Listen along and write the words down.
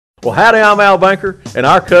Well, howdy, I'm Al Boenker, and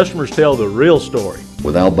our customers tell the real story.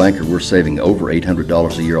 With Al Boenker, we're saving over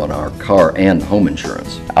 $800 a year on our car and home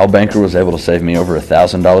insurance. Al Boenker was able to save me over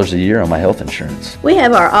 $1,000 a year on my health insurance. We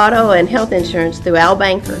have our auto and health insurance through Al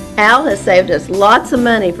Boenker. Al has saved us lots of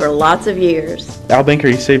money for lots of years. Al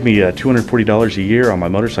Boenker, he saved me $240 a year on my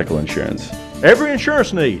motorcycle insurance. Every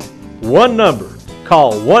insurance need, one number.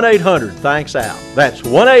 Call 1-800-THANKS-AL. That's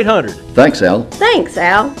 1-800. Thanks, Al. Thanks,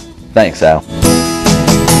 Al. Thanks, Al.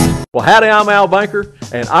 Well, howdy, I'm Al Boenker,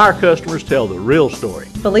 and our customers tell the real story.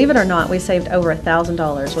 Believe it or not, we saved over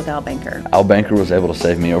 $1,000 with Al Boenker. Al Boenker was able to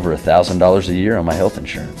save me over $1,000 a year on my health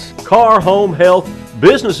insurance. Car, home, health,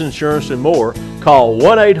 business insurance, and more. Call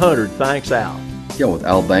 1-800-THANKS-AL. Yeah, with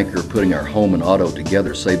Al Boenker, putting our home and auto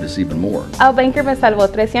together saved us even more. Al Boenker me salvó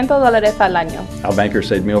 $300 al año. Al Boenker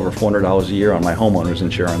saved me over $400 a year on my homeowner's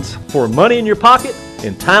insurance. For money in your pocket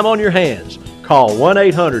and time on your hands, call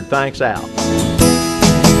 1-800-THANKS-AL.